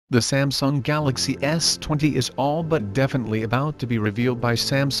The Samsung Galaxy S20 is all but definitely about to be revealed by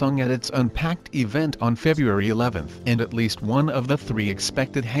Samsung at its Unpacked event on February 11th. And at least one of the 3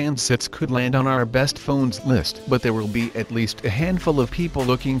 expected handsets could land on our best phones list. But there will be at least a handful of people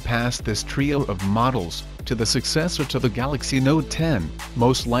looking past this trio of models to the successor to the Galaxy Note 10,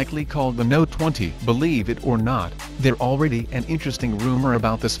 most likely called the Note 20. Believe it or not, there's already an interesting rumor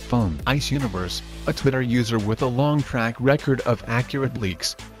about this phone. Ice Universe, a Twitter user with a long track record of accurate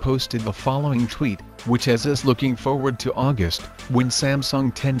leaks, posted the following tweet, which has us looking forward to August, when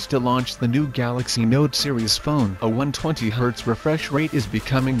Samsung tends to launch the new Galaxy Note series phone. A 120Hz refresh rate is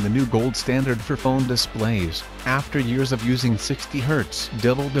becoming the new gold standard for phone displays. After years of using 60Hz,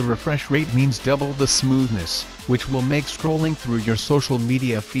 double the refresh rate means double the smoothness, which will make scrolling through your social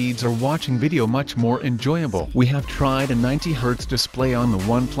media feeds or watching video much more enjoyable. We have tried a 90Hz display on the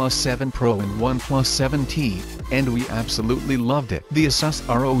OnePlus 7 Pro and OnePlus 7T, and we absolutely loved it. The Asus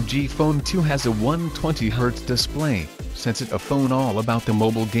ROG Phone 2 has a 120Hz display, since it's a phone all about the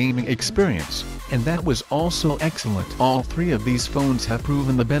mobile gaming experience, and that was also excellent. All 3 of these phones have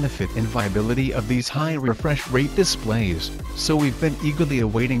proven the benefit and viability of these high refresh rate displays, so we've been eagerly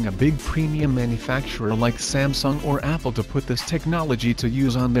awaiting a big premium manufacturer like Samsung or Apple to put this technology to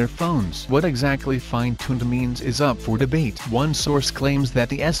use on their phones. What exactly fine-tuned means is up for debate. One source claims that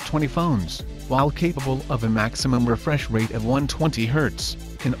the S20 phones, while capable of a maximum refresh rate of 120Hz,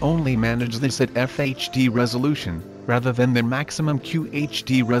 can only manage this at FHD resolution, rather than their maximum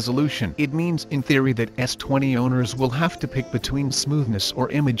QHD resolution. It means in theory that S20 owners will have to pick between smoothness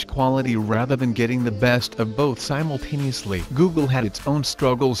or image quality rather than getting the best of both simultaneously. Google had its own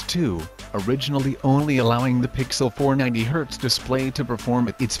struggles too, originally only allowing the Pixel 490Hz display to perform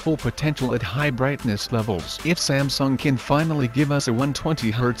at its full potential at high brightness levels. If Samsung can finally give us a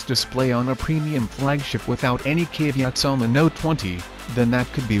 120Hz display on a premium flagship without any caveats on the Note 20, then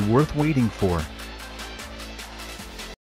that could be worth waiting for.